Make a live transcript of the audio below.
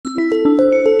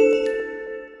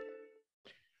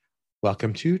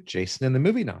Welcome to Jason and the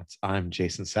Movie Knots. I'm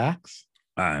Jason Sachs.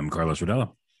 I'm Carlos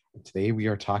Rodella. Today we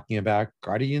are talking about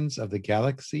Guardians of the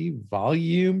Galaxy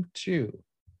Volume 2.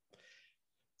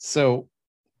 So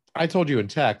I told you in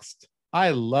text, I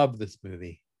love this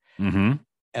movie. Mm-hmm.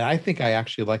 And I think I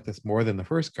actually like this more than the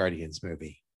first Guardians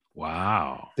movie.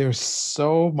 Wow. There's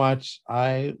so much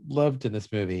I loved in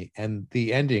this movie. And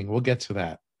the ending, we'll get to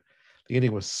that. The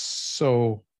ending was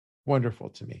so wonderful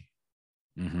to me.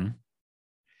 Mm-hmm.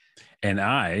 And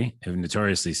I have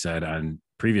notoriously said on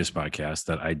previous podcasts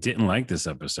that I didn't like this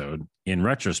episode. In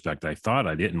retrospect, I thought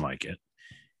I didn't like it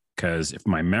because if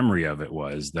my memory of it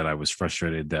was that I was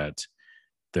frustrated that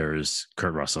there's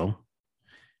Kurt Russell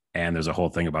and there's a whole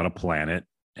thing about a planet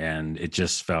and it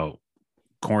just felt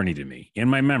corny to me in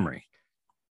my memory.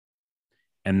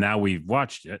 And now we've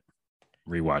rewatched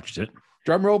it.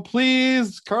 Drum roll,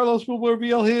 please. Carlos will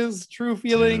reveal his true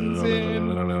feelings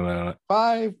in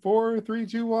 5, 4, 3,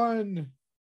 2, 1.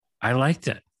 I liked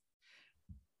it.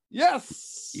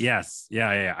 Yes.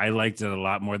 Yeah. I liked it a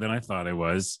lot more than I thought it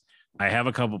was. I have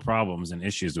a couple problems and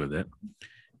issues with it,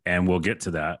 and we'll get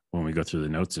to that when we go through the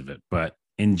notes of it. But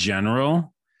in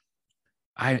general,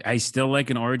 I still like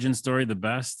an origin story the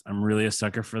best. I'm really a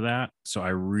sucker for that. So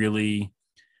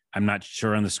I'm not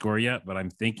sure on the score yet, but I'm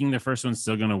thinking the first one's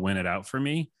still going to win it out for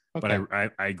me. Okay.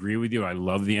 But I agree with you. I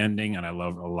love the ending and I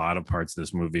love a lot of parts of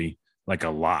this movie, like a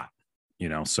lot,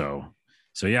 so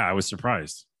yeah, I was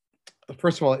surprised.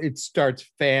 First of all, it starts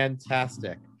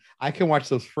fantastic. I can watch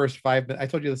those first 5 minutes. I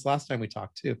told you this last time we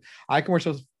talked too. I can watch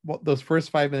those first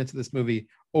 5 minutes of this movie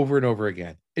over and over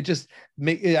again. I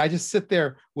just sit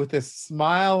there with a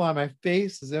smile on my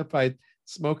face as if I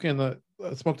smoked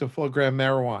a full gram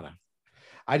marijuana.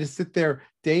 I just sit there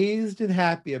dazed and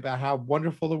happy about how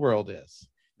wonderful the world is.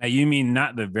 Now, you mean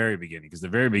not the very beginning, because the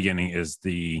very beginning is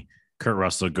the Kurt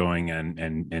Russell going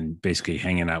and basically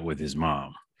hanging out with his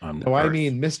mom. No, I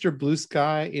mean Mr. Blue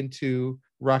Sky into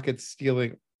Rocket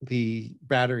stealing the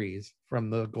batteries from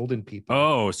the Golden People.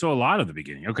 Oh, so a lot of the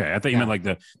beginning. Okay, I thought you meant like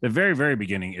the very, very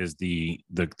beginning is the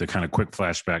kind of quick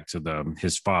flashback to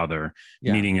his father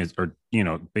meeting his, or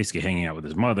basically hanging out with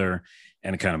his mother,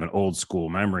 and kind of an old school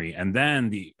memory, and then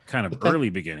the kind of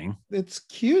early beginning. It's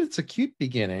cute. It's a cute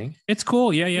beginning. It's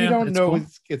cool. Yeah. We don't know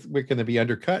cool. We're going to be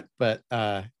undercut, but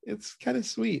it's kind of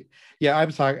sweet. Yeah,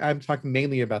 I'm talking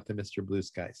mainly about the Mr. Blue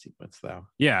Sky sequence, though.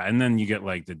 Yeah, and then you get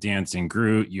like the dancing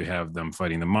Groot. You have them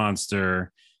fighting the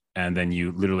monster, and then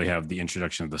you literally have the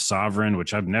introduction of the Sovereign,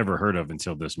 which I've never heard of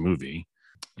until this movie.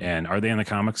 And are they in the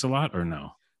comics a lot or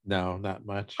no? No, not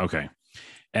much. Okay.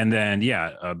 And then,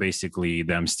 basically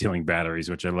them stealing batteries,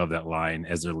 which I love that line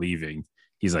as they're leaving.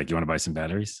 He's like, "You want to buy some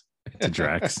batteries?" to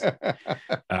Drax.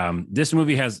 This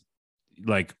movie has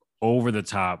like over the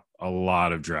top a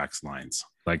lot of Drax lines,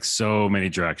 like so many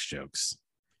Drax jokes.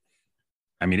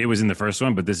 I mean, it was in the first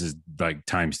one, but this is like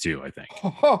times 2, I think.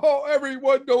 Oh,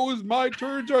 everyone knows my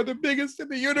turds are the biggest in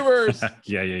the universe.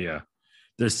 Yeah.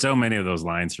 There's so many of those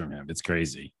lines from him. It's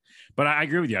crazy. But I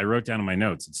agree with you. I wrote down in my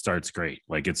notes, it starts great.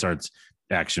 Like it starts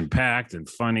action-packed and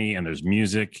funny, and there's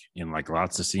music in like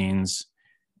lots of scenes.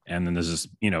 And then there's this,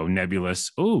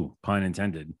 nebulous, pun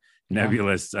intended,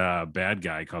 nebulous bad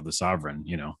guy called the Sovereign,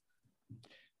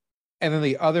 And then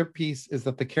the other piece is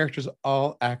that the characters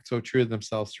all act so true to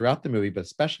themselves throughout the movie, but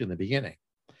especially in the beginning,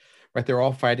 right? They're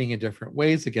all fighting in different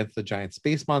ways against the giant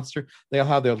space monster. They all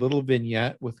have their little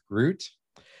vignette with Groot.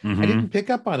 Mm-hmm. I didn't pick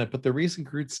up on it, but the reason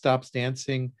Groot stops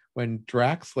dancing when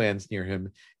Drax lands near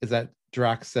him is that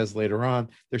Drax says later on,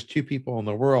 there's 2 people in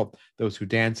the world, those who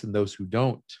dance and those who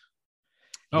don't.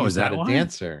 Oh, He's is that not a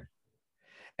dancer?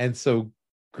 And so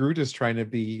Groot is trying to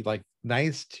be like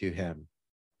nice to him.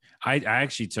 I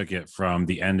actually took it from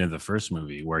the end of the first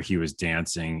movie where he was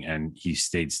dancing and he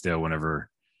stayed still whenever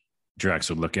Drax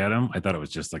would look at him. I thought it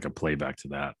was just like a playback to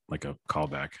that, like a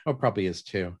callback. Oh, probably is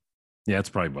too. Yeah, it's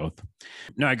probably both.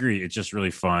 No, I agree. It's just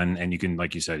really fun. And you can,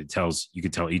 like you said, you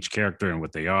can tell each character and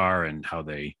what they are and how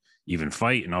they even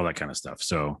fight and all that kind of stuff.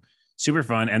 So super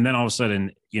fun. And then all of a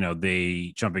sudden,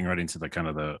 they jumping right into the kind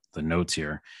of the notes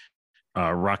here.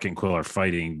 Rocket and Quill are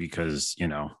fighting because, I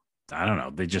don't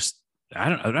know. I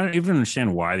don't even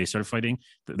understand why they started fighting.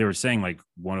 They were saying like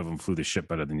one of them flew the ship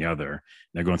better than the other.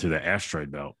 They're going through the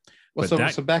asteroid belt. Well,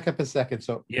 so back up a second.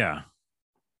 So yeah,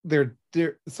 they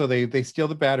steal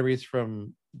the batteries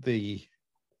from the,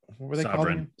 what were they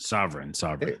called? Sovereign.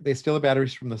 They steal the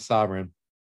batteries from the Sovereign.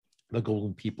 The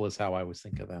Golden People is how I always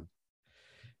think of them,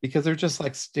 because they're just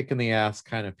like stick in the ass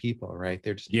kind of people, right?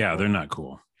 They're just they're not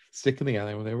cool. Stick in the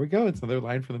ass. Well, there we go. It's another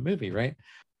line from the movie, right?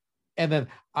 And then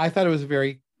I thought it was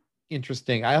very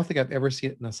interesting. I don't think I've ever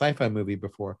seen it in a sci-fi movie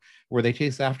before, where they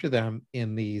chase after them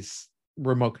in these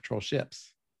remote control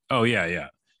ships. Oh yeah.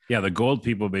 The gold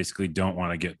people basically don't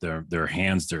want to get their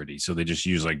hands dirty, so they just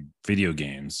use like video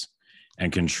games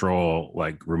and control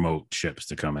like remote ships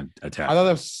to come and attack. I thought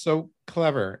that was so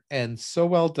clever and so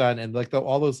well done, and like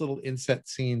all those little inset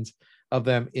scenes of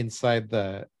them inside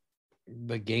the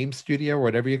game studio, or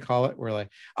whatever you call it, where like,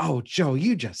 oh Joe,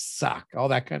 you just suck, all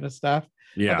that kind of stuff.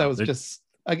 Yeah, that was just,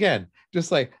 again,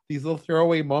 just like these little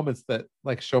throwaway moments that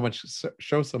like show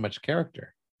so much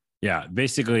character. Yeah,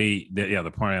 basically,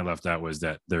 the point I left out was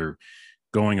that they're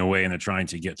going away and they're trying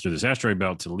to get through this asteroid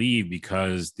belt to leave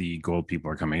because the gold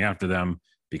people are coming after them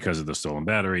because of the stolen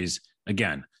batteries.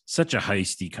 Again, such a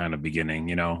heisty kind of beginning,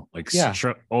 like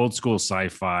old school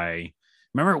sci-fi.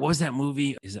 Remember, what was that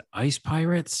movie? Is it Ice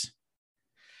Pirates?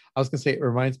 I was gonna say it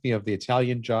reminds me of The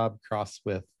Italian Job crossed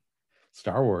with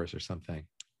Star Wars or something.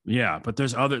 Yeah, but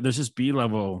there's this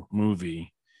B-level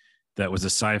movie that was a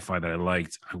sci-fi that I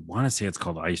liked. I want to say it's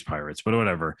called Ice Pirates, but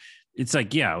whatever. It's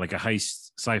like, yeah, like a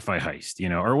heist, sci-fi heist,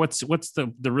 or what's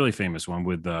the really famous one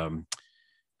with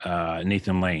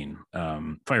Nathan Lane,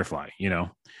 Firefly,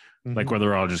 like where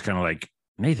they're all just kind of like,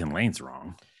 Nathan Lane's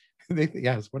wrong.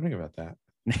 Yeah, I was wondering about that.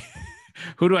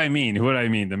 Who do I mean?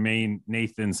 The main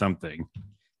Nathan something.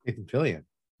 Nathan Fillion.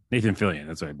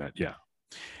 That's what I bet. Yeah.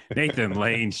 Nathan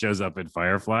Lane shows up in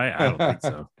Firefly. I don't think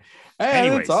so. And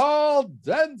anyways, it's all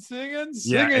dancing and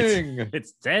singing. Yeah,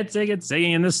 it's dancing and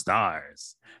singing in the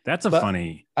stars. That's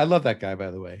funny. I love that guy, by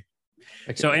the way.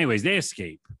 So anyways, they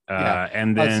escape.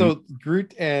 And then so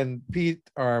Groot and Pete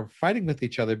are fighting with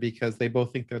each other because they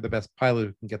both think they're the best pilot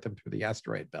who can get them through the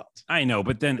asteroid belt. I know,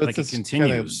 but then like it continues.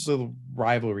 Kind of little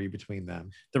rivalry between them.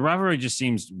 The rivalry just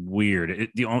seems weird.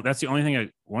 That's the only thing.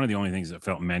 One of the only things that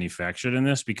felt manufactured in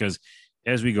this, because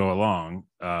as we go along,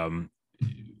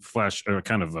 flash or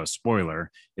kind of a spoiler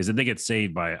is that they get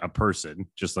saved by a person,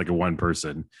 just like a one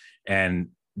person, and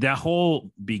that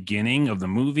whole beginning of the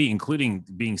movie, including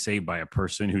being saved by a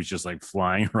person who's just like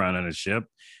flying around on a ship,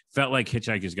 felt like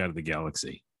Hitchhiker's Guide to the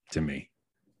Galaxy to me.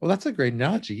 Well, that's a great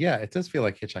analogy. Yeah, it does feel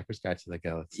like Hitchhiker's Guide to the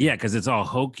Galaxy. Yeah, because it's all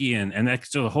hokey and that,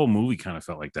 so the whole movie kind of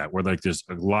felt like that, where like there's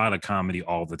a lot of comedy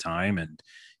all the time, and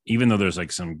even though there's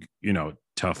like some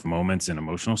tough moments and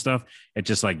emotional stuff, it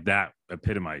just like that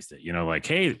epitomized it. Like,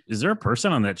 hey, is there a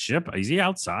person on that ship? Is he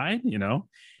outside?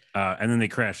 And then they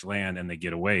crash land and they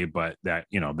get away, but that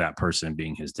that person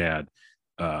being his dad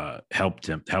helped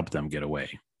them get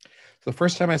away. So the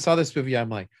first time I saw this movie, I'm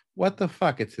like, what the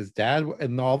fuck? It's his dad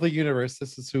in all the universe.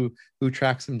 This is who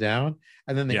tracks him down.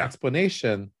 And then the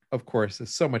explanation, of course,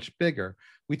 is so much bigger.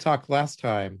 We talked last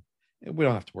time, we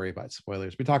don't have to worry about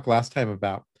spoilers. We talked last time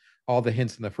about all the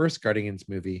hints in the first Guardians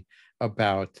movie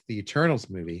about the Eternals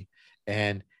movie.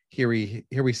 And here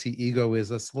we see Ego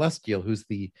is a Celestial who's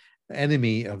the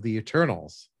enemy of the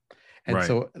Eternals. And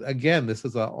so again, this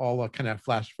is all a kind of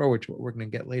flash forward to what we're going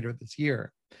to get later this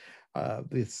year.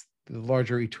 The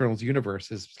larger Eternals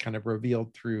universe is kind of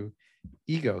revealed through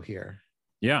Ego here.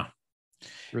 Yeah.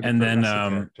 And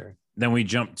then we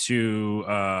jump to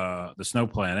the snow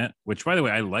planet, which, by the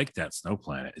way, I like that snow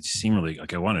planet. It seemed really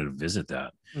like I wanted to visit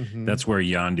that. Mm-hmm. That's where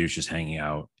Yondu's is hanging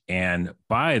out. And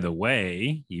by the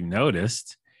way, you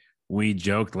noticed we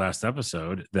joked last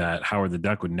episode that Howard the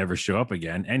Duck would never show up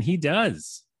again, and he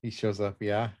does. He shows up,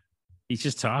 yeah. He's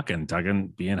just talking,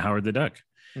 being Howard the Duck.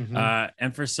 Mm-hmm.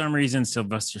 And for some reason,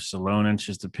 Sylvester Stallone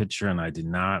enters the picture, and I did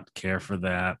not care for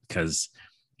that because,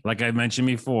 like I mentioned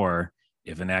before,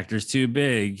 if an actor's too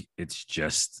big, it's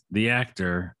just the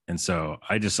actor. And so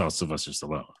I just saw Sylvester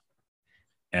Stallone,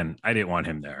 and I didn't want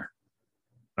him there.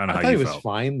 I don't know how you felt. He was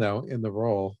fine though in the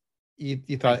role. You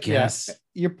thought, yes.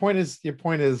 Your point is,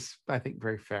 I think,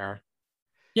 very fair.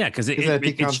 Yeah, because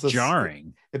it's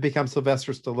jarring. It becomes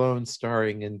Sylvester Stallone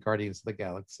starring in Guardians of the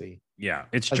Galaxy. Yeah,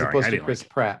 it's as jarring. Opposed to Chris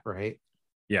Pratt, right?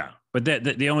 Yeah, but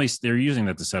they're using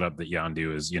that to set up that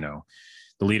Yondu is,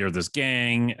 the leader of this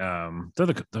gang. They're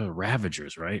the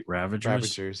Ravagers, right?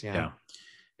 Ravagers, yeah.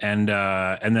 And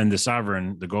then the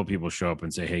Sovereign, the gold people show up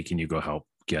and say, "Hey, can you go help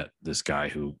get this guy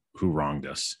who wronged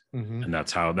us?" Mm-hmm. And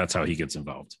that's how he gets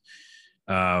involved.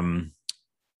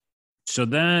 So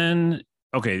then,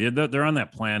 okay, they're on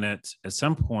that planet. At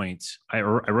some point, I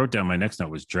wrote down my next note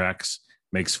was Drax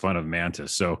makes fun of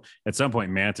Mantis. So at some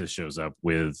point, Mantis shows up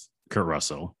with Kurt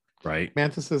Russell, right?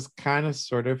 Mantis is kind of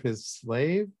sort of his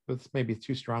slave. That's maybe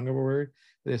too strong of a word.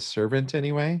 His servant,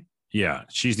 anyway. Yeah,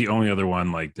 she's the only other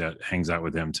one like that hangs out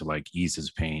with him to like ease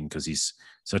his pain because he's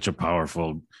such a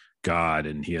powerful god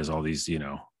and he has all these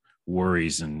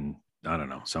worries and I don't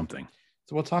know, something.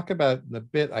 So we'll talk about in a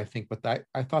bit, I think, but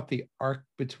I thought the arc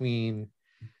between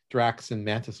Drax and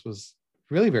Mantis was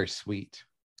really very sweet.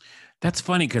 That's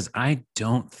funny because I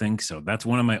don't think so. That's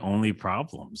one of my only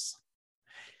problems.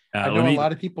 I Let know a me.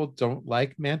 lot of people don't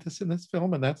like Mantis in this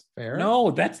film, and that's fair.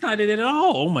 No, that's not it at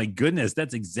all. Oh my goodness,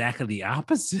 that's exactly the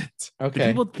opposite. Do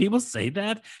Okay. people say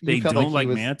that You they felt like don't he like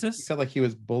was you Mantis? felt like he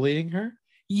was bullying her?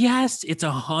 Yes, it's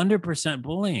 100%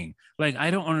 bullying. Like, I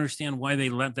don't understand why they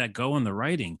let that go in the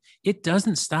writing. It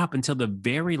doesn't stop until the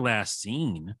very last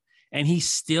scene, and he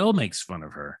still makes fun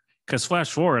of her. Because flash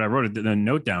forward, I wrote a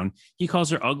note down. He calls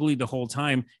her ugly the whole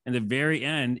time. And the very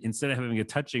end, instead of having a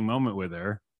touching moment with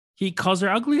her, he calls her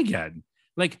ugly again.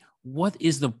 Like, what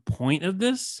is the point of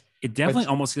this? It definitely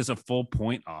But almost gets a full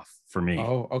point off for me.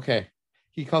 oh, okay.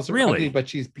 He calls her ugly, Really? but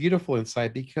she's beautiful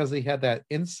inside because he had that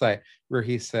insight where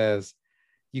he says,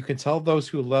 "You can tell those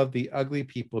who love the ugly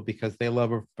people because they love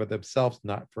her for themselves,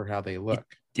 not for how they It, look."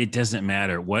 it doesn't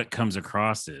matter. What comes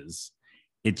across is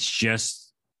it's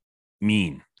just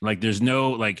mean. Like there's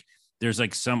no like there's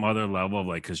like some other level of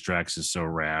like because Drax is so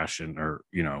rash and or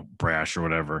brash or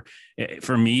whatever.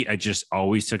 For me, it just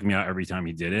always took me out every time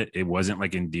he did it. It wasn't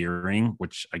like endearing,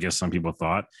 which I guess some people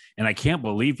thought. And I can't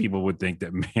believe people would think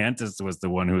that Mantis was the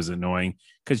one who was annoying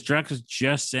because Drax was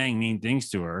just saying mean things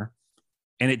to her.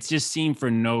 And it just seemed for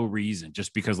no reason,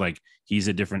 just because like he's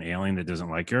a different alien that doesn't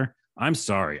like her. I'm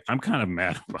sorry. I'm kind of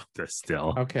mad about this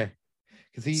still. Okay.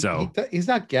 Because So he's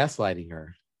not gaslighting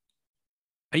her.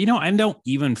 I don't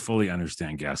even fully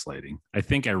understand gaslighting. I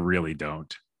think I really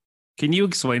don't. Can you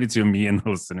explain it to me and the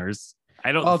listeners?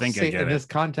 I don't I'll just think I say get in it. this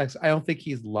context, I don't think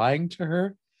he's lying to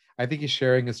her. I think he's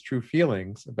sharing his true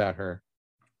feelings about her.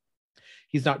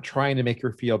 He's not trying to make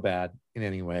her feel bad in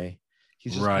any way.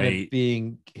 He's just kind of Right.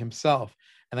 being himself.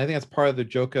 And I think that's part of the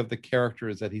joke of the character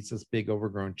is that he's this big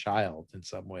overgrown child in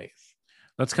some ways.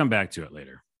 Let's come back to it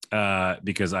later.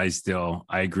 Because I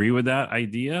agree with that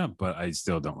idea, but I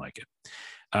still don't like it.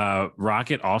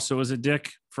 Rocket also was a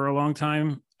dick for a long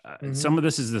time. Mhm. Some of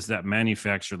this is that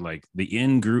manufactured like the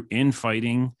in-group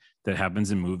infighting that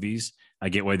happens in movies. I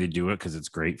get why they do it because it's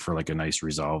great for like a nice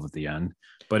resolve at the end.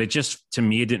 But it just to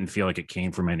me, it didn't feel like it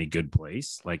came from any good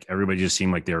place. Like everybody just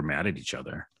seemed like they were mad at each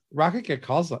other. Rocket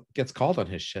gets called on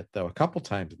his shit though a couple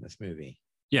times in this movie.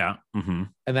 Yeah. Mm-hmm.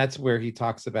 And that's where he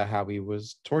talks about how he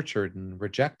was tortured and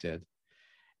rejected.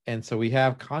 And so we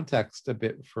have context a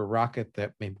bit for Rocket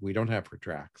that maybe we don't have for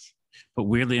Drax. But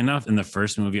weirdly enough, in the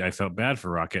first movie, I felt bad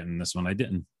for Rocket, and this one I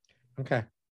didn't. Okay.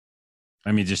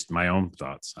 I mean, just my own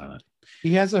thoughts on it.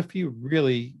 He has a few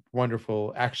really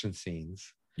wonderful action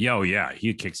scenes, Yeah, oh yeah,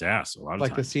 he kicks ass a lot of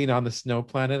like the times. scene on the snow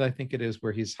planet, I think it is,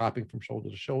 where he's hopping from shoulder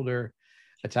to shoulder,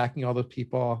 attacking all those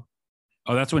people.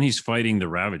 Oh, that's when he's fighting the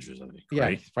Ravagers, I think, Yeah,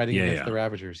 right? he's fighting Yeah, against yeah. the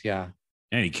Ravagers. Yeah.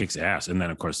 And he kicks ass. And then,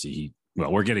 of course,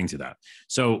 well, we're getting to that.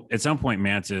 So at some point,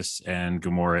 Mantis and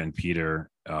Gamora and Peter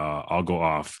all go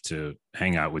off to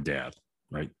hang out with Dad,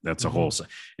 right? That's a Mhm. whole.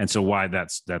 And so why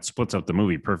that splits up the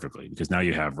movie perfectly because now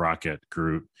you have Rocket,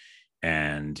 Groot,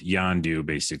 and Yondu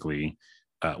basically,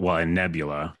 and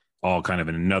Nebula all kind of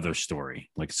in another story.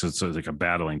 Like, so it's like a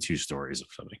battling two stories of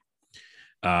something.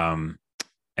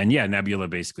 And yeah, Nebula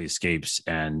basically escapes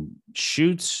and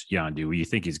shoots Yondu. You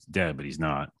think he's dead, but he's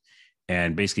not.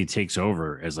 And basically takes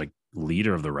over as like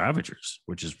leader of the Ravagers,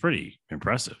 which is pretty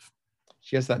impressive.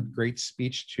 She has that great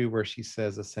speech too, where she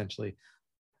says essentially,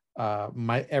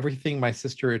 my everything my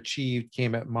sister achieved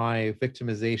came at my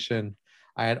victimization.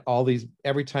 I had all these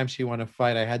every time she wanted to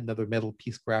fight, I had another metal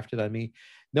piece grafted on me.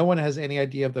 No one has any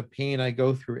idea of the pain I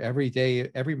go through every day,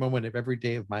 every moment of every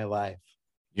day of my life.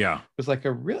 Yeah. It was like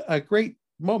a great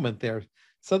moment there.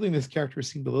 Something this character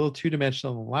seemed a little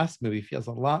two-dimensional in the last movie. Feels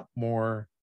a lot more.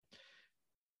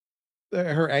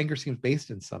 Her anger seems based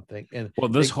in something, and Well,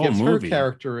 this it whole gives her movie,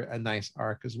 character a nice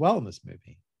arc as well in this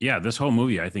movie. yeah, this whole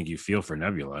movie, I think you feel for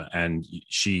Nebula, and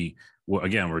she, well,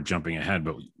 again, we're jumping ahead,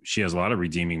 but she has a lot of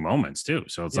redeeming moments too.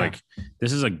 So it's Yeah. like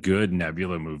this is a good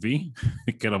Nebula movie.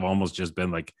 It could have almost just been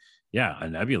like, yeah, a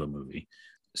Nebula movie.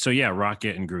 So yeah,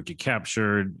 Rocket and Groot get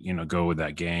captured. Go with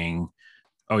that gang.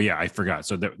 Oh yeah, I forgot.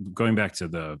 So going back to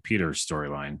the Peter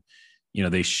storyline,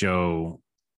 they show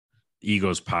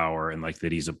Ego's power and like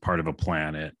that he's a part of a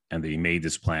planet and that he made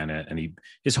this planet and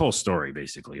his whole story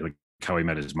basically, like how he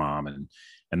met his mom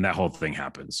and that whole thing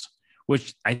happens,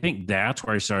 which I think that's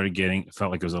where I started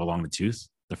felt like it was a little long the tooth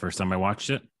the first time I watched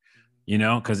it,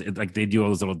 because like they do all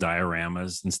those little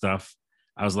dioramas and stuff.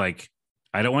 I was like,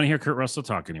 I don't want to hear Kurt Russell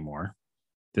talk anymore.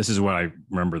 This is what I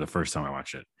remember the first time I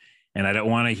watched it. And I don't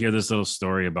want to hear this little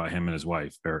story about him and his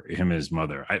wife or him and his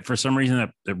mother. For some reason that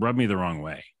it rubbed me the wrong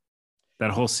way.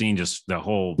 That whole scene, just the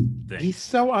whole thing. He's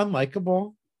so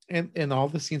unlikable in all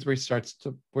the scenes where he's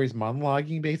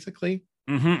monologuing basically.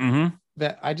 Mm-hmm, mm-hmm.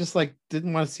 that I just like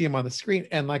didn't want to see him on the screen.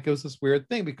 And like it was this weird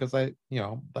thing because I,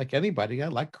 like anybody, I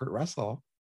like Kurt Russell.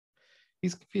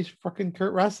 He's fucking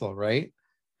Kurt Russell, right?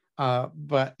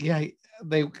 But yeah,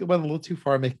 they went a little too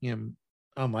far making him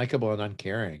unlikable and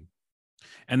uncaring.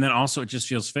 And then also it just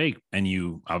feels fake. And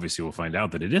you obviously will find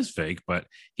out that it is fake, but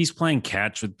he's playing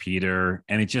catch with Peter.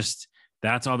 And it just,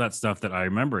 that's all that stuff that I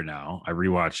remember now. I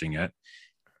rewatching it.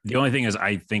 The only thing is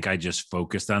I think I just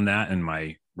focused on that in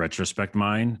my retrospect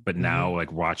mind. But now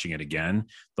like watching it again,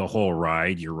 the whole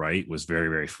ride, you're right, was very,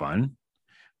 very fun.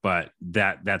 But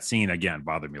that scene again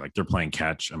bothered me. Like they're playing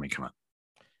catch. I mean, come on.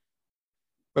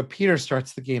 But Peter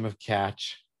starts the game of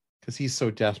catch because he's so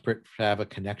desperate to have a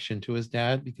connection to his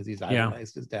dad because he's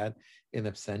idolized his dad in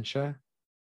absentia.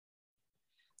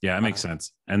 Yeah, it makes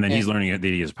sense. And then he's learning that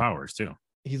he has powers too.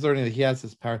 He's learning that he has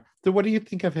his power. So what do you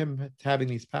think of him having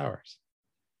these powers?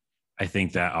 I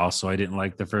think that also I didn't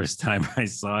like the first time I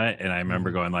saw it. And I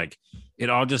remember going like, it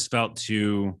all just felt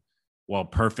too, well,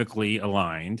 perfectly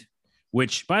aligned,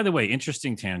 which by the way,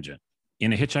 interesting tangent.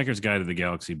 In A Hitchhiker's Guide to the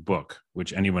Galaxy book,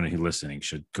 which anyone who's listening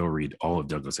should go read all of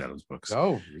Douglas Adams' books.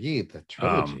 Go read the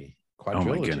trilogy, quadrilogy, oh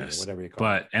my goodness. Whatever you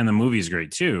call it. And the movie is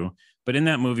great too. But in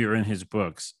that movie or in his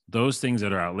books, those things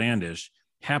that are outlandish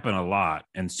happen a lot.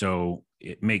 And so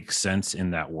it makes sense in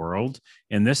that world.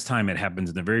 And this time it happens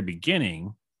in the very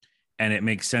beginning. And it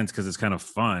makes sense because it's kind of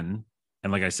fun.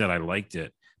 And like I said, I liked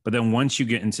it. But then once you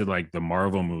get into like the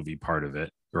Marvel movie part of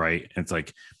it, right? It's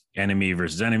like enemy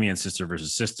versus enemy and sister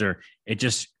versus sister. It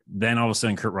just, then all of a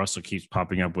sudden Kurt Russell keeps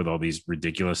popping up with all these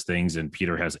ridiculous things and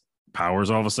Peter has powers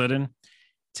all of a sudden.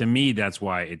 To me, that's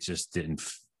why it just didn't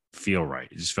feel right.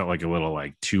 It just felt like a little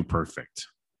like too perfect.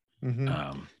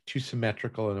 Too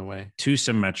symmetrical in a way. Too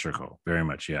symmetrical, very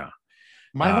much, yeah.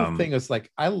 My whole thing is like,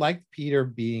 I like Peter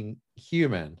being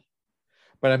human,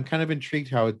 but I'm kind of intrigued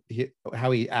how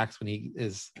he acts when he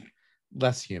is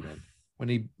less human.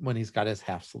 When he's got his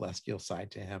half celestial side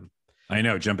to him. I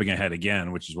know, jumping ahead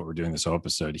again, which is what we're doing this whole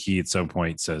episode. He at some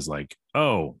point says like,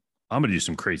 "Oh, I'm gonna do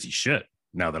some crazy shit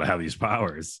now that I have these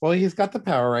powers." Well, he's got the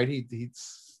power, right?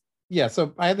 Yeah.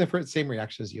 So I had the same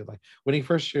reaction as you. Like when he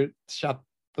first shot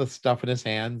the stuff in his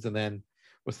hands and then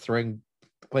was playing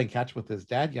catch with his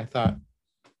dad. Yeah, I thought,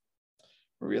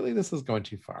 really, this is going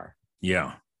too far.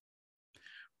 Yeah.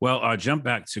 Well, jump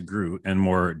back to Groot and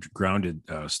more grounded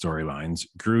storylines.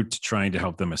 Groot trying to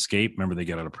help them escape. Remember, they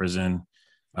get out of prison.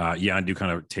 Yondu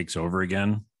kind of takes over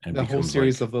again. And the whole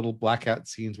series of little blackout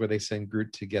scenes where they send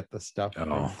Groot to get the stuff.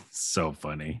 Oh, so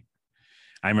funny.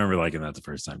 I remember liking that the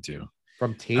first time too.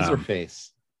 From Taserface.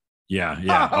 Yeah.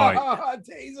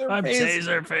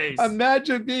 Taserface.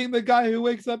 Imagine being the guy who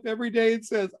wakes up every day and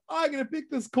says, I'm going to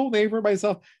pick this cool name for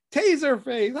myself.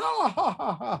 Taserface.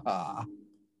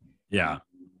 Yeah.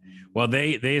 Well,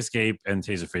 they escape and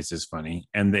Taserface is funny.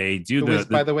 And they do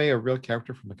by the way, a real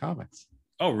character from the comics.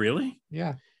 Oh, really?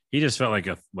 Yeah. He just felt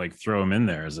like throw him in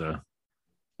there as an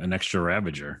extra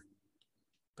Ravager.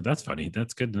 But that's funny.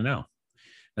 That's good to know.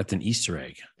 That's an Easter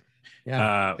egg.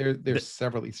 Yeah. There's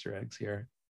several Easter eggs here.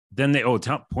 Then they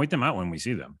point them out when we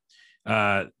see them.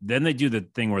 Then they do the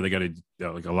thing where they got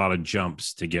to like a lot of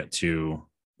jumps to get to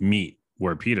meet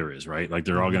where Peter is, right? Like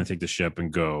they're all going to take the ship and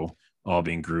go, all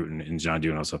being Groot and John Doe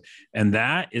and also. And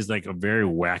that is like a very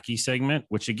wacky segment,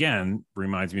 which again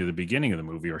reminds me of the beginning of the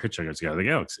movie or Hitchhiker's Guide to the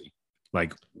Galaxy.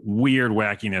 Like weird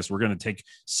wackiness. We're going to take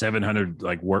 700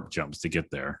 like warp jumps to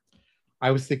get there. I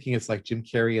was thinking it's like Jim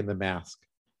Carrey in The Mask.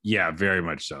 Yeah, very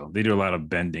much so. They do a lot of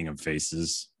bending of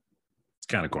faces. It's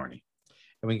kind of corny.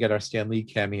 And we get our Stan Lee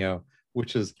cameo,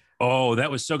 which is... Oh, that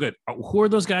was so good. Who are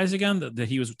those guys again that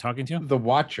he was talking to? The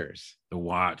Watchers. The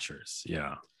Watchers,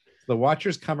 yeah. The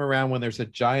Watchers come around when there's a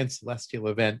giant celestial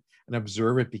event and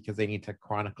observe it because they need to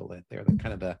chronicle it. They're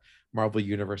the Marvel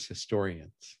Universe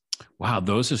historians. Wow,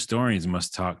 those historians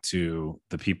must talk to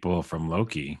the people from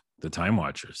Loki, the Time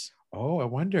Watchers. Oh, I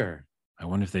wonder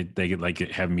if they could like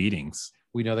have meetings.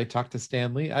 We know they talked to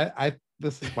Stan Lee.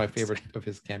 This is my favorite of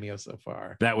his cameo so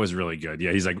far. That was really good.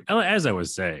 Yeah, he's like, as I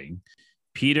was saying,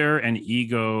 Peter and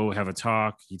Ego have a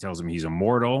talk. He tells him he's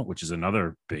immortal, which is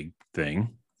another big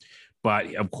thing.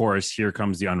 But of course, here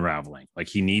comes the unraveling. Like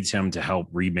he needs him to help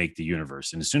remake the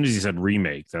universe. And as soon as he said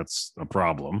remake, that's a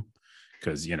problem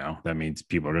because, that means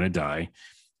people are going to die.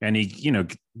 And he,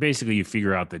 basically you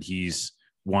figure out that he's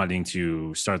wanting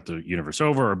to start the universe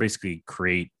over or basically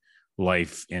create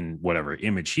life in whatever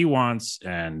image he wants.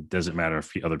 And doesn't matter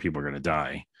if other people are going to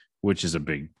die, which is a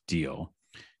big deal.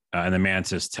 And the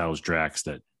Mantis tells Drax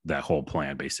that whole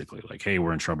plan, basically like, hey,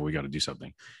 we're in trouble. We got to do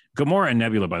something. Gamora and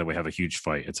Nebula, by the way, have a huge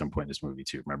fight at some point in this movie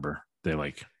too. Remember, they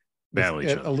like battle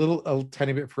each other. A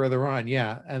tiny bit further on.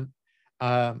 Yeah. And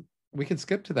we can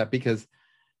skip to that because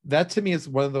that to me is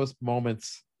one of those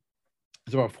moments.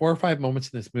 There's about 4 or 5 moments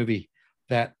in this movie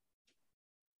that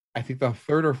I think the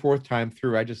third or fourth time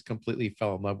through, I just completely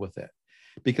fell in love with it.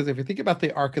 Because if you think about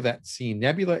the arc of that scene,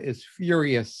 Nebula is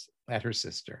furious at her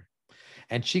sister.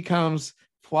 And she comes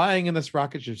flying in this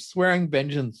rocket, she's swearing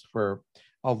vengeance for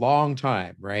a long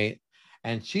time, right?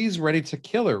 And she's ready to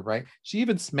kill her, right? She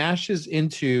even smashes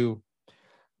into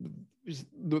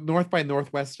North by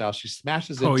Northwest style. She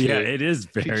smashes into. Oh yeah, it is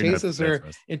very. She chases her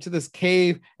into this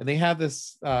cave, and they have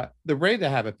this. They're ready to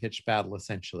have a pitched battle,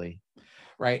 essentially,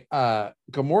 right?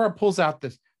 Gamora pulls out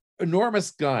this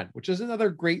enormous gun, which is another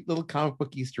great little comic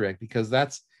book Easter egg because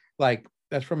that's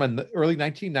from an early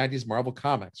 1990s Marvel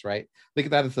Comics, right? Think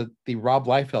of that as the Rob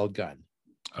Liefeld gun.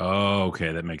 Oh,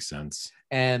 okay, that makes sense.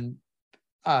 And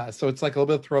so it's like a little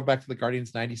bit of throwback to the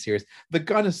Guardians 90 series. The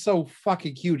gun is so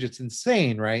fucking huge, it's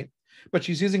insane, right? But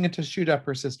she's using it to shoot up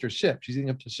her sister's ship. She's using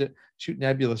it to shoot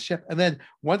Nebula's ship. And then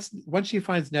once she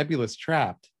finds Nebula's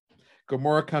trapped,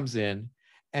 Gamora comes in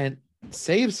and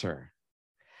saves her.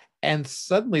 And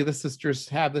suddenly the sisters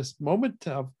have this moment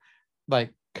of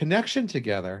like connection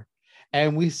together.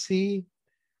 And we see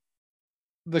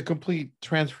the complete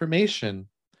transformation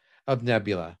of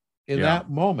Nebula in that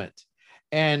moment.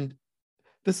 And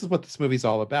this is what this movie's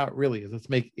all about, really, is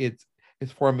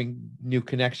it's forming new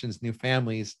connections, new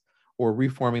families, or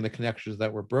reforming the connections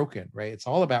that were broken, right? This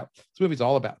movie's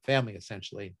all about family,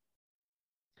 essentially.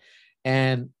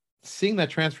 And seeing that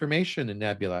transformation in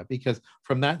Nebula, because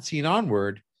from that scene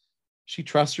onward, she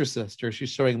trusts her sister,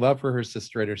 she's showing love for her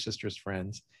sister and her sister's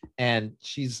friends, and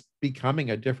she's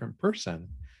becoming a different person.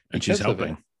 And she's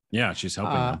helping. Yeah, she's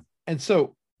helping them. And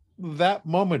so that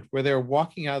moment where they're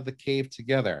walking out of the cave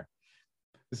together,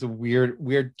 it's a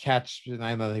weird catch, and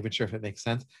I'm not even sure if it makes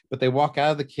sense, but they walk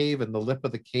out of the cave and the lip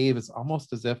of the cave is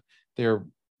almost as if they're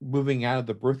moving out of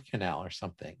the birth canal or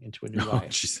something into a new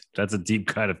life. Geez, that's a deep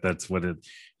cut if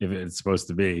it's supposed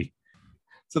to be.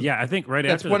 So yeah, I think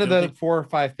that's one of the 4 or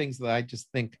 5 things that I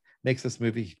just think makes this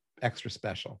movie extra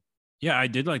special. Yeah, I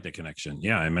did like the connection.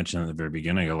 Yeah, I mentioned at the very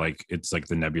beginning, it's like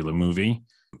the Nebula movie.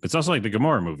 It's also like the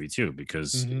Gamora movie too,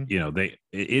 because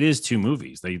it is 2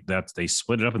 movies. They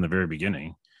split it up in the very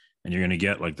beginning, and you're going to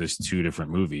get like this 2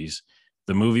 different movies.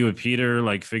 The movie with Peter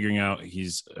like figuring out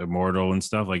he's immortal and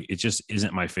stuff, like it just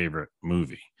isn't my favorite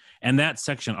movie. And that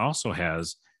section also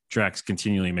has Drax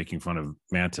continually making fun of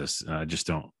Mantis. I just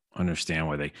don't understand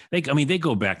why they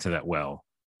go back to that well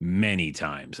many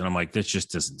times, and I'm like, this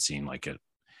just doesn't seem like it.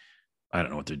 I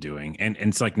don't know what they're doing, and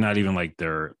it's like not even like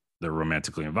they're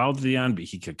romantically involved at the end, but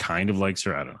he could kind of likes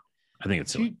her. I don't know. I think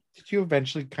it's silly. Did you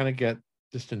eventually kind of get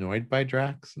just annoyed by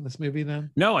Drax in this movie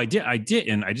then? No, I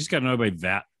didn't. I just got annoyed by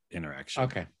that interaction.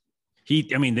 Okay.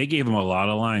 They gave him a lot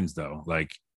of lines though.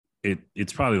 Like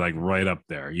it's probably like right up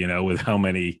there, with how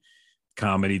many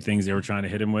comedy things they were trying to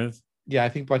hit him with. Yeah, I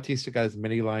think Bautista got as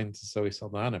many lines as Zoe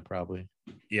Saldana probably.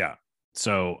 Yeah.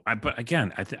 So but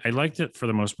again, I liked it for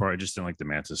the most part. I just didn't like the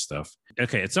Mantis stuff.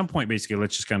 Okay, at some point, basically,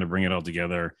 let's just kind of bring it all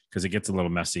together because it gets a little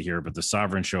messy here. But the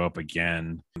Sovereign show up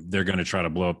again. They're going to try to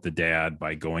blow up the dad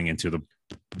by going into the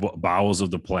bowels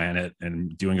of the planet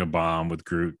and doing a bomb with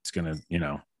Groot. It's going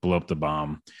to, blow up the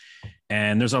bomb.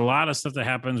 And there's a lot of stuff that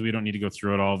happens. We don't need to go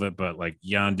through it all of it, but like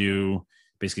Yondu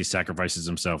basically sacrifices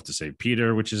himself to save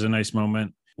Peter, which is a nice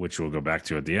moment, which we'll go back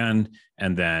to at the end.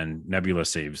 And then Nebula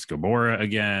saves Gamora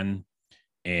again.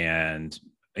 And,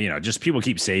 just people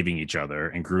keep saving each other,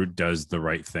 and Groot does the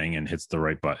right thing and hits the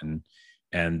right button.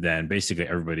 And then basically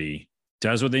everybody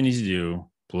does what they need to do,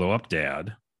 blow up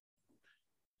dad.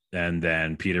 And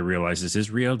then Peter realizes his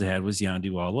real dad was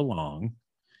Yondu all along.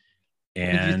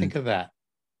 And what did you think of that?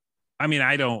 I mean,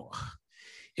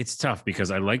 it's tough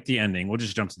because I like the ending. We'll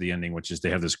just jump to the ending, which is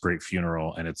they have this great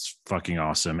funeral and it's fucking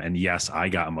awesome. And yes, I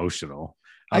got emotional.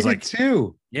 I was like,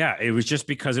 too. Yeah, it was just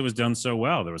because it was done so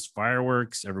well. There was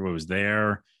fireworks. Everyone was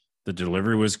there. The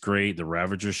delivery was great. The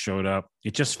Ravagers showed up.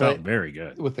 It just felt very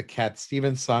good. With the Cat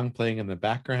Stevens song playing in the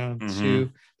background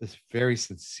too. This very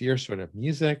sincere sort of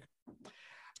music.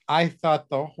 I thought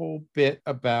the whole bit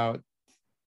about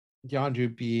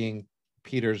Yondu being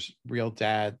Peter's real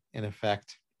dad, in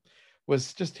effect,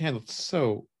 was just handled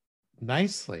so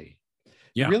nicely.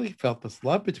 Yeah. You really felt this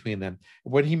love between them.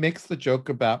 When he makes the joke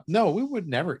about, no, we would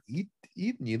never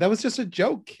eaten you. That was just a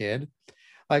joke, kid.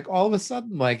 Like all of a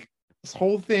sudden, like this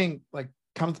whole thing like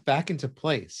comes back into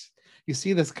place. You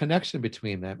see this connection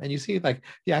between them, and you see like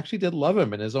he actually did love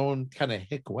him in his own kind of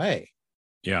hick way.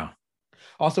 Yeah.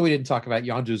 Also, we didn't talk about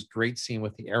Yondu's great scene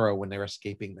with the arrow when they were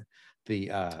escaping the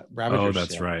Ravager. Oh,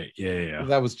 that's ship. Right. Yeah.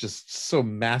 That was just so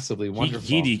massively wonderful.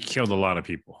 He killed a lot of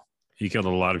people. He killed a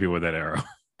lot of people with that arrow.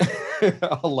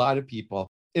 a lot of people.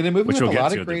 In a movie Which with we'll a get lot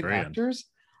to of at the great very end. actors,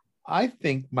 I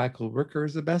think Michael Rooker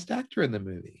is the best actor in the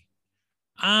movie.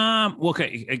 Well,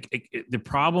 okay. The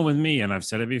problem with me, and I've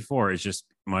said it before, is just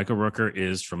Michael Rooker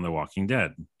is from The Walking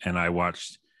Dead, and I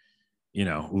watched,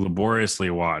 laboriously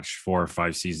watched 4 or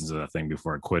 5 seasons of that thing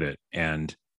before I quit it,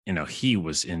 and he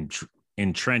was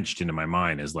entrenched into my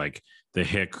mind as like the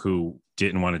hick who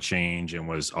didn't want to change and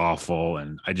was awful,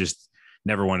 and I just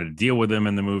never wanted to deal with him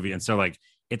in the movie, and so like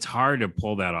it's hard to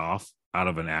pull that off out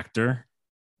of an actor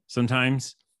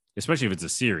sometimes, especially if it's a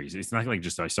series. It's not like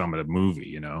just I saw him at a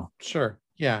movie, Sure.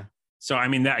 Yeah. So I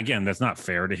mean that again, that's not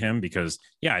fair to him because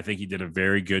I think he did a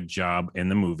very good job in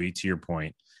the movie, to your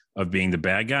point, of being the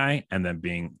bad guy and then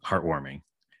being heartwarming.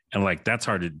 And like that's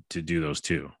hard to do those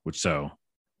two, so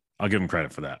I'll give him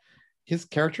credit for that. His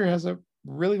character has a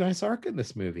really nice arc in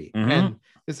this movie. Mhm. And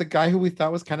it's a guy who we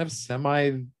thought was kind of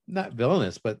not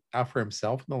villainous, but out for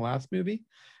himself in the last movie.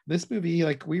 This movie,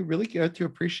 like, we really get to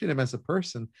appreciate him as a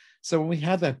person. So when we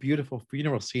had that beautiful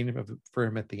funeral scene for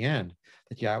him at the end,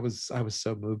 I was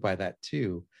so moved by that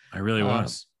too. I really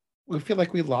was. We feel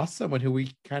like we lost someone who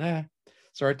we kind of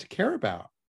started to care about.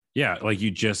 Yeah, like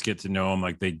you just get to know him,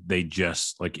 like they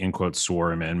just like in quotes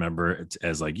swore him in, remember, it's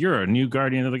as like you're a new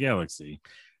Guardian of the Galaxy,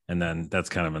 and then that's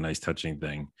kind of a nice touching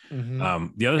thing.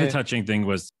 The other touching thing I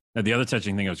was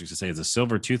going to say is the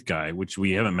silver tooth guy, which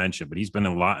we haven't mentioned, but he's been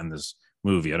a lot in this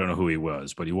movie. I don't know who he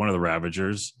was, but one of the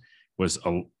Ravagers was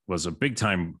a big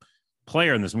time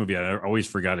player in this movie. I always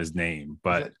forgot his name,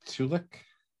 but Tulak.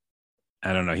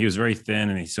 I don't know. He was very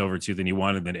thin and he's silver tooth, and he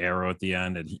wanted an arrow at the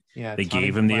end, and they Tommy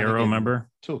gave him the arrow. Remember,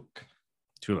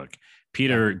 Tulak.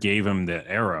 Peter gave him the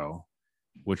arrow,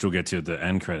 which we'll get to at the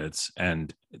end credits,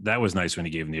 and that was nice when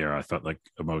he gave him the arrow. I felt like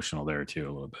emotional there too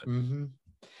a little bit. Mm-hmm.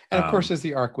 And of course, there's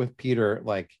the arc with Peter.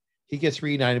 Like, he gets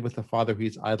reunited with the father who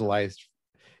he's idolized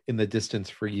in the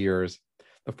distance for years.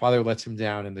 The father lets him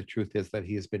down, and the truth is that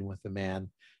he has been with the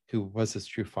man who was his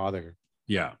true father.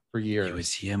 Yeah, for years. It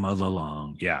was him all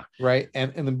along. Yeah, right.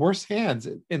 And in the worst hands,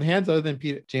 in hands other than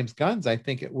James Gunn's, I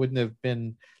think it wouldn't have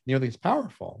been nearly as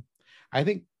powerful. I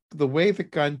think the way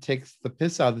that Gunn takes the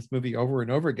piss out of this movie over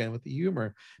and over again with the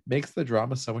humor makes the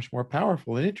drama so much more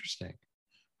powerful and interesting.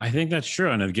 I think that's true.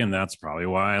 And again, that's probably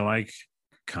why I like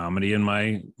comedy in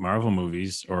my Marvel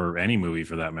movies, or any movie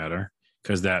for that matter,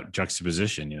 because that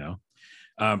juxtaposition,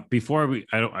 before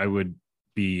I would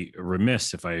be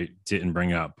remiss if I didn't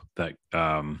bring up that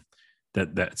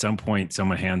that at some point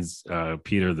someone hands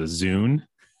Peter the Zune.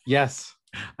 Yes.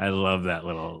 I love that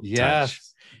little touch.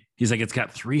 He's like, it's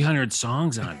got 300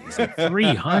 songs on it. He's like,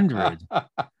 300.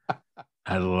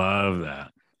 I love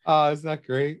that. Oh, isn't that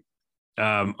great?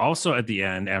 Also at the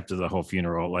end, after the whole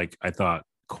funeral, like I thought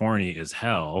corny as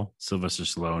hell, Sylvester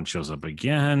Stallone shows up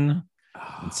again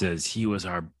and says he was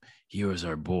our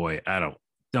boy.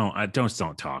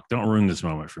 Don't talk. Don't ruin this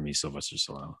moment for me, Sylvester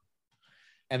Stallone.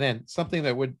 And then something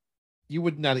that you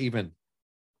would not even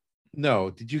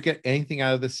know. Did you get anything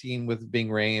out of the scene with Ving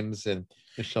Rhames and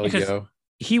Michelle Yeoh?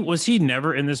 He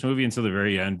never in this movie until the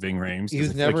very end, Ving Rhames? He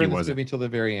was never in this movie until the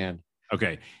very end.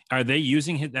 Okay. Are they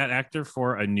using that actor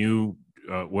for a new,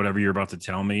 whatever you're about to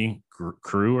tell me,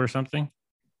 crew or something?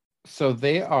 So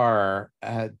they are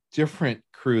a different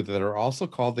crew that are also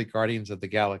called the Guardians of the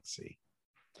Galaxy.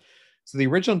 So the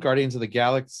original Guardians of the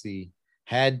Galaxy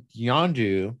had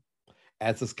Yondu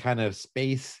as this kind of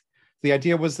space. The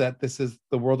idea was that this is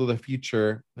the world of the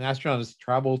future. An astronaut has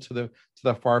traveled to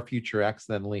the far future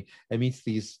accidentally and meets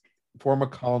these former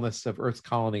colonists of Earth's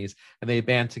colonies, and they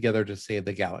band together to save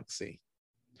the galaxy.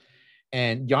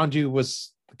 And Yondu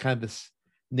was kind of this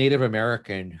Native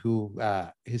American who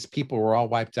his people were all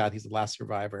wiped out. He's the last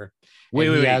survivor.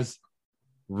 Wait.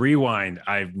 Rewind.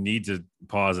 I need to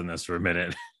pause on this for a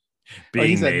minute.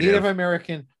 He's a Native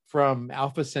American from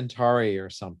Alpha Centauri or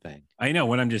something. I know.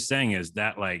 What I'm just saying is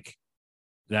that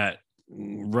that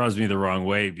rubs me the wrong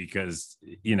way because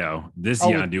this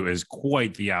Yondu is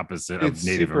quite the opposite of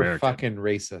Native American. Fucking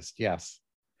racist. Yes.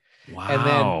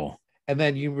 Wow. And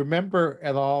then you remember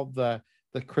at all the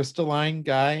crystalline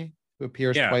guy who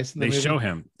appears twice in the movie? They show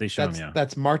him. Yeah.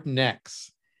 That's Martin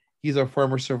X. He's a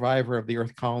former survivor of the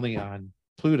Earth colony on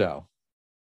Pluto.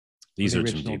 These are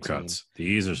some deep cuts.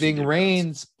 Ving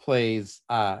Rhames plays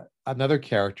another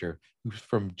character who's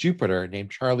from Jupiter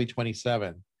named Charlie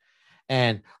 27.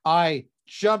 And I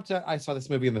saw this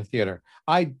movie in the theater.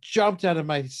 I jumped out of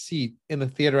my seat in the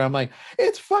theater. I'm like,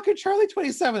 it's fucking Charlie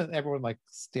 27. And everyone like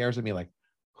stares at me like,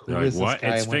 who is this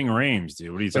guy? It's Ving Rhames,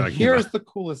 dude. What are you talking about? Here's the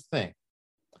coolest thing.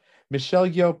 Michelle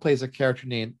Yeoh plays a character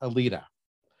named Alita.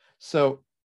 So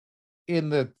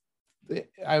I'm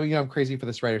crazy for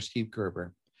this writer, Steve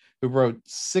Gerber, who wrote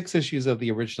 6 issues of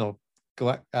the original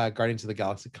Guardians of the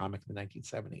Galaxy comic in the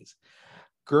 1970s.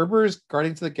 Gerber's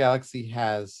Guardians of the Galaxy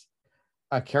has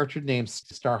a character named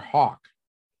Starhawk.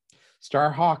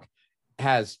 Starhawk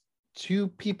has two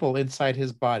people inside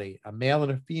his body, a male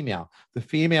and a female. The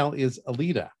female is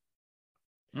Alita.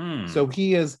 So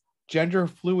he is gender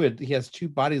fluid. He has two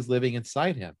bodies living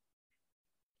inside him.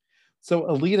 So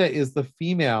Alita is the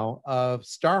female of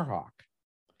Starhawk.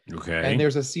 Okay. And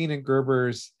there's a scene in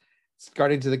Gerber's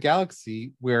Guardians of the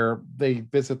Galaxy where they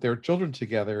visit their children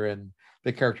together and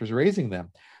the characters raising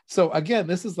them. So again,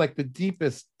 this is like the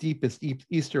deepest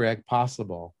Easter egg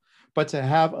possible. But to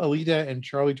have Alita and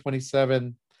Charlie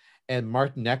 27 and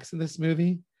Martin X in this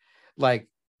movie, like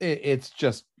it's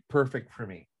just perfect for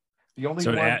me. The only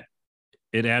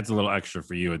it adds a little extra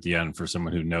for you at the end for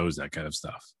someone who knows that kind of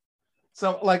stuff.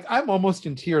 So like I'm almost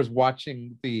in tears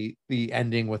watching the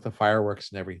ending with the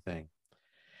fireworks and everything.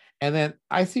 And then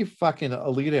I see fucking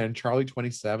Alita and Charlie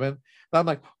 27. And I'm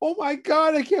like, oh my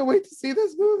God, I can't wait to see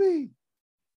this movie.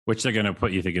 Which they're going to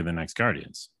put, you think, in the next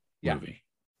Guardians movie.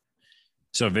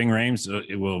 So Ving Rhames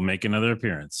it will make another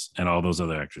appearance, and all those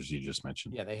other actors you just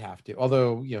mentioned. Yeah, they have to.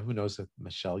 Although, who knows if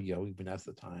Michelle Yeoh even has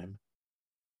the time.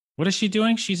 What is she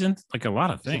doing? She's in like a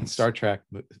lot of things. Star Trek,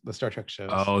 the Star Trek shows.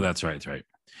 Oh, that's right.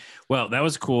 Well, that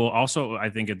was cool. Also, I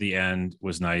think at the end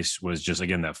was nice, was just,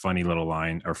 again, that funny little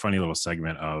line or funny little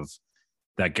segment of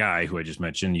that guy who I just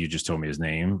mentioned. You just told me his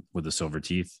name with the silver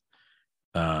teeth,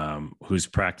 who's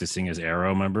practicing his arrow,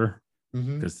 remember?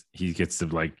 Because he gets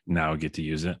to now get to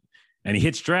use it. And he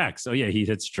hits Drax. Oh, yeah, he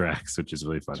hits Drax, which is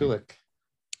really funny.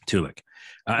 Tulik.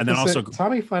 And then also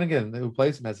Tommy Flanagan, who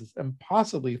plays him, has this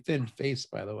impossibly thin face,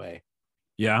 by the way.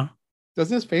 Yeah.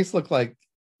 Doesn't his face look like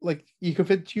you could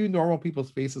fit two normal people's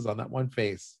faces on that one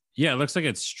face? Yeah, it looks like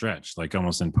it's stretched, like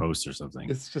almost in post or something.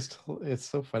 It's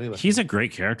so funny. He's a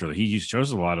great character. He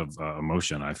shows a lot of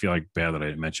emotion. I feel like bad that I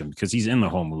didn't mention him because he's in the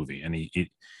whole movie, and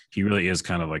he really is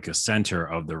kind of like a center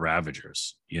of the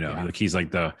Ravagers. Like he's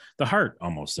like the heart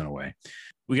almost in a way.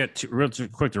 We got real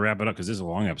quick to wrap it up because this is a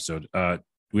long episode.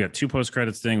 We have two post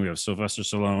credits thing. We have Sylvester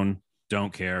Stallone,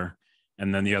 Don't Care,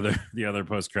 and then the other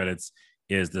post credits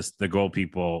is the Gold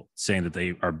people saying that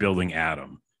they are building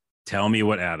Adam. Tell me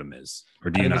what Adam is,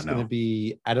 or do you not know? It's going to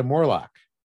be Adam Warlock.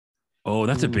 Oh,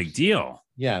 that's a big deal.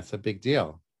 Yeah, it's a big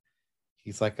deal.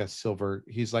 He's like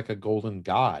a golden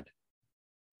god.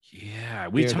 Yeah,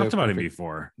 we talked about him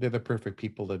before. They're the perfect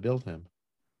people to build him.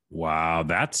 Wow,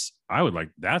 that's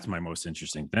my most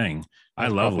interesting thing. I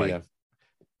love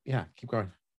yeah, keep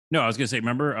going. No, I was gonna say,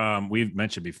 remember, we've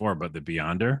mentioned before about the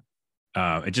Beyonder.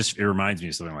 It reminds me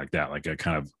of something like that, like a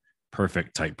kind of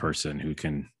perfect type person who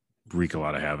can wreak a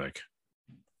lot of havoc.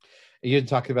 You didn't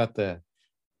talk about the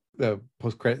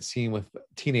post-credit scene with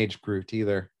teenage Groot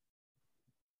either.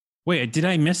 Wait, did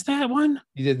I miss that one?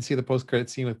 You didn't see the post-credit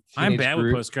scene with teenage I'm bad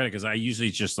Groot? with post-credit because I usually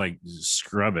just like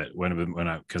scrub it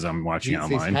because I'm watching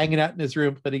online. He's hanging out in his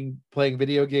room playing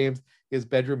video games. His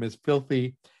bedroom is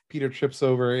filthy. Peter trips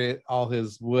over it, all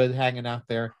his wood hanging out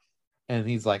there. And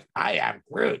he's like, I am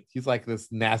Groot. He's like this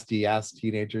nasty ass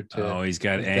teenager. He's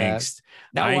got angst.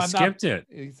 No, I skipped it.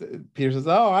 Peter says,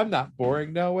 oh, I'm not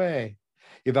boring. No way.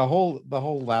 Yeah, the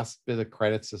whole last bit of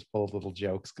credits is full of little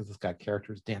jokes because it's got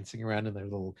characters dancing around in their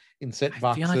little inset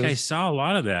boxes. I feel like I saw a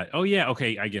lot of that. Oh, yeah.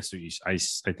 Okay. I guess I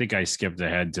think I skipped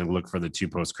ahead to look for the two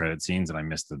post-credit scenes and I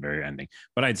missed the very ending.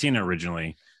 But I'd seen it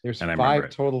originally. There's 5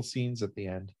 total scenes at the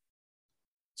end.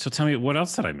 So tell me, what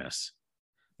else did I miss?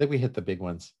 I think we hit the big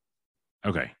ones.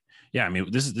 Okay. Yeah. I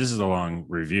mean, this is a long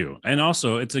review. And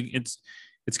also it's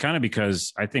kind of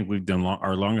because I think we've done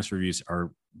our longest reviews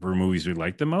are for movies we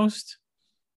like the most.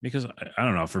 Because I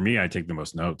don't know, for me, I take the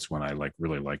most notes when I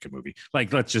really like a movie.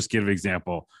 Like, let's just give an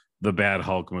example, the Bad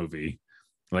Hulk movie.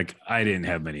 Like, I didn't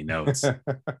have many notes.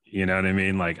 You know what I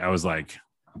mean? Like, I was like,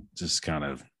 just kind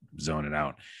of zoning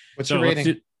out. What's your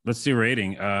rating? Let's do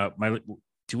rating.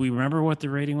 Do we remember what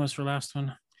the rating was for last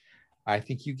one? I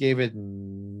think you gave it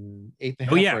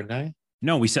 8.5 or 9.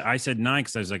 No, I said 9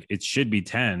 because I was like, it should be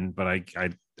 10, but I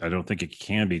don't think it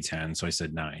can be 10, so I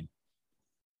said 9.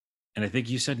 And I think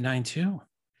you said 9 too.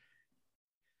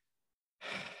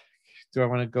 Do I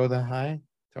want to go that high?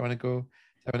 Do I want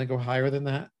to go higher than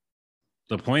that?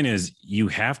 The point is, you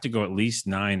have to go at least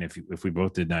 9 if we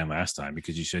both did 9 last time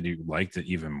because you said you liked it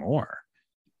even more.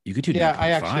 You could do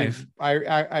 9.5.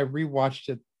 I rewatched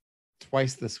it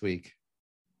twice this week.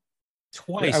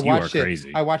 Twice? You are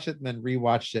crazy. I watched it and then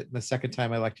rewatched it. And the second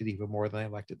time I liked it even more than I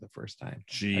liked it the first time.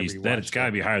 Jeez, that it's got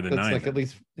to be higher than 9. Like at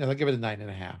least, I'll give it a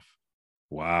 9.5.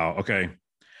 Wow. Okay.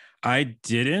 I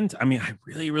didn't. I mean, I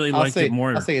really, really liked it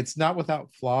more. I'll say it's not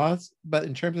without flaws, but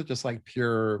in terms of just like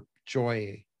pure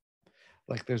joy,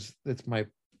 like it's my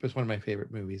it's one of my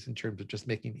favorite movies in terms of just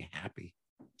making me happy.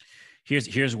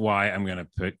 Here's why I'm gonna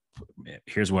put.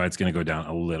 Here's why it's gonna go down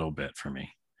a little bit for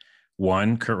me.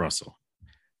 One, Kurt Russell.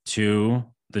 Two,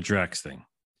 the Drex thing.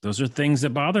 Those are things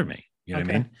that bother me. You know what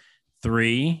I mean?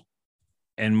 Three,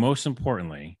 and most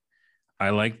importantly,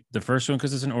 I like the first one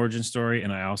because it's an origin story,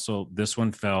 and I also this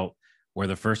one felt where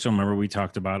the first one. Remember we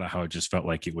talked about how it just felt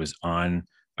like it was on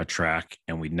a track,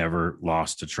 and we never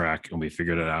lost a track, and we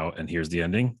figured it out. And here's the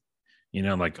ending. You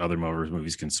know, like other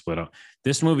movies can split up.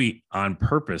 This movie on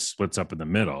purpose splits up in the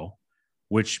middle,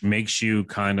 which makes you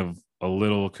kind of a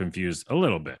little confused a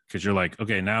little bit because you're like,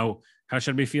 okay, now how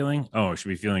should I be feeling? Oh, I should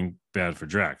be feeling bad for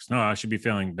Drax. No, I should be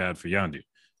feeling bad for Yondu.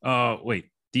 Oh, wait,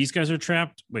 these guys are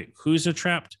trapped. Wait, who's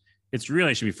trapped? It's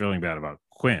really I should be feeling bad about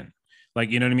Quinn. Like,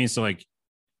 you know what I mean? So like,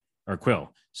 or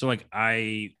Quill. So like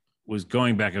I was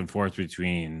going back and forth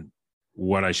between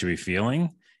what I should be feeling.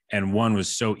 And one was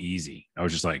so easy. I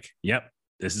was just like, yep,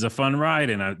 this is a fun ride.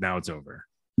 And now it's over.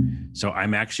 So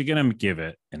I'm actually going to give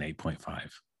it an 8.5,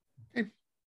 okay.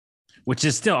 Which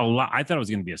is still a lot. I thought it was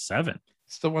going to be a 7.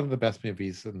 Still one of the best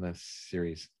movies in this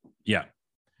series. Yeah.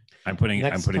 I'm putting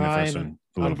the first one a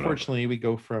little unfortunately, we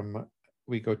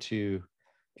go to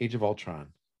Age of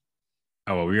Ultron.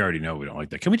 Oh, well, we already know we don't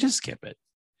like that. Can we just skip it?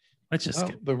 Let's just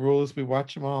skip. The rule is we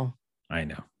watch them all. I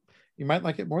know. You might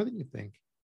like it more than you think,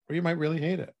 or you might really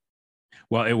hate it.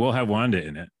 Well, it will have Wanda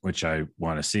in it, which I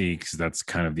want to see because that's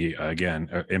kind of the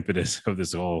impetus of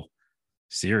this whole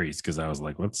series. Because I was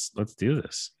like, let's do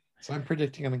this. So I'm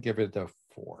predicting I'm gonna give it a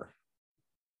 4.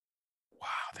 Wow,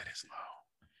 that is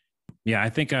low. Yeah, I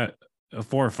think a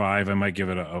 4 or 5. I might give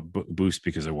it a boost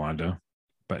because of Wanda,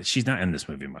 but she's not in this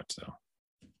movie much though.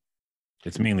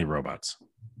 It's mainly robots.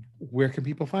 Where can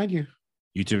people find you?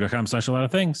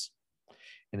 YouTube.com/a-lot-of-things.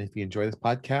 And if you enjoy this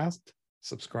podcast,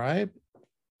 subscribe.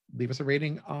 Leave us a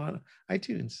rating on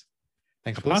iTunes.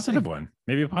 Thanks for listening. Positive one.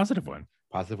 Maybe a positive one.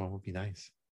 Positive one would be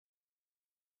nice.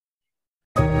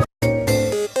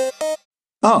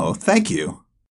 Oh, thank you.